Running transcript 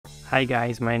Hi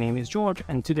guys, my name is George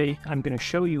and today I'm gonna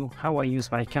show you how I use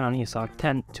my Canon EOS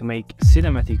R10 to make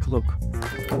cinematic look.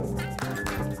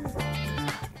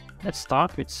 Let's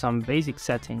start with some basic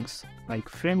settings like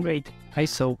frame rate,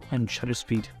 ISO and shutter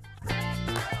speed.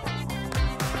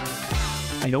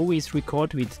 I always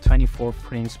record with 24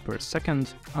 frames per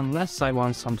second unless I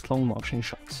want some slow motion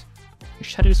shots. The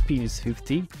shutter speed is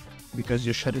 50 because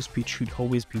your shutter speed should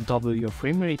always be double your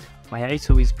frame rate. My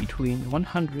ISO is between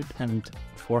 100 and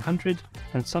 400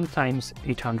 and sometimes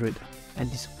 800.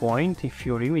 At this point, if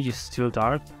your image is still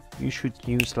dark, you should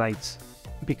use lights,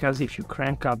 because if you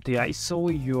crank up the ISO,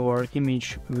 your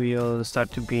image will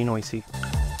start to be noisy.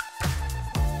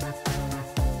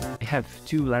 I have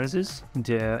two lenses,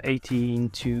 the 18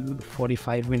 to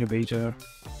 45mm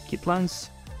kit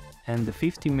lens and the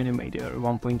 50mm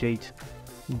 1.8.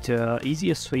 The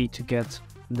easiest way to get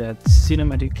that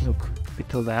cinematic look with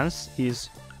the lens is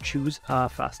choose a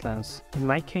fast lens. In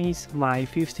my case, my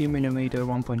 50mm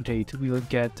 1.8 will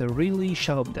get a really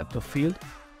sharp depth of field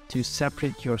to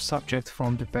separate your subject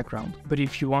from the background. But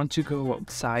if you want to go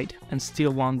outside and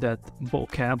still want that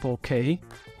bokeh,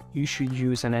 you should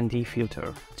use an ND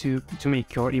filter to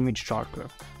make your image darker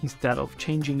instead of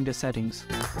changing the settings.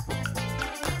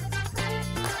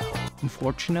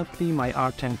 Unfortunately, my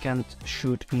R10 can't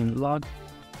shoot in log,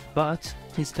 but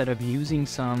instead of using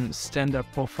some standard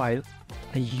profile,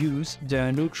 I use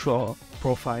the neutral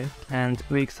profile and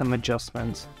make some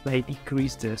adjustments, like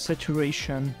decrease the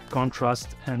saturation,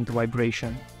 contrast and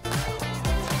vibration.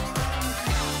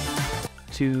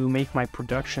 To make my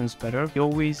productions better, I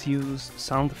always use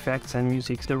sound effects and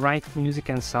music. The right music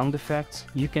and sound effects,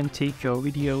 you can take your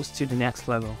videos to the next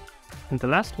level. And the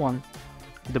last one,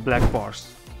 the black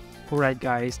bars. Alright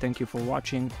guys, thank you for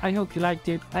watching. I hope you liked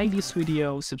it. Like this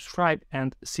video, subscribe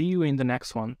and see you in the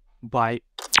next one. Bye.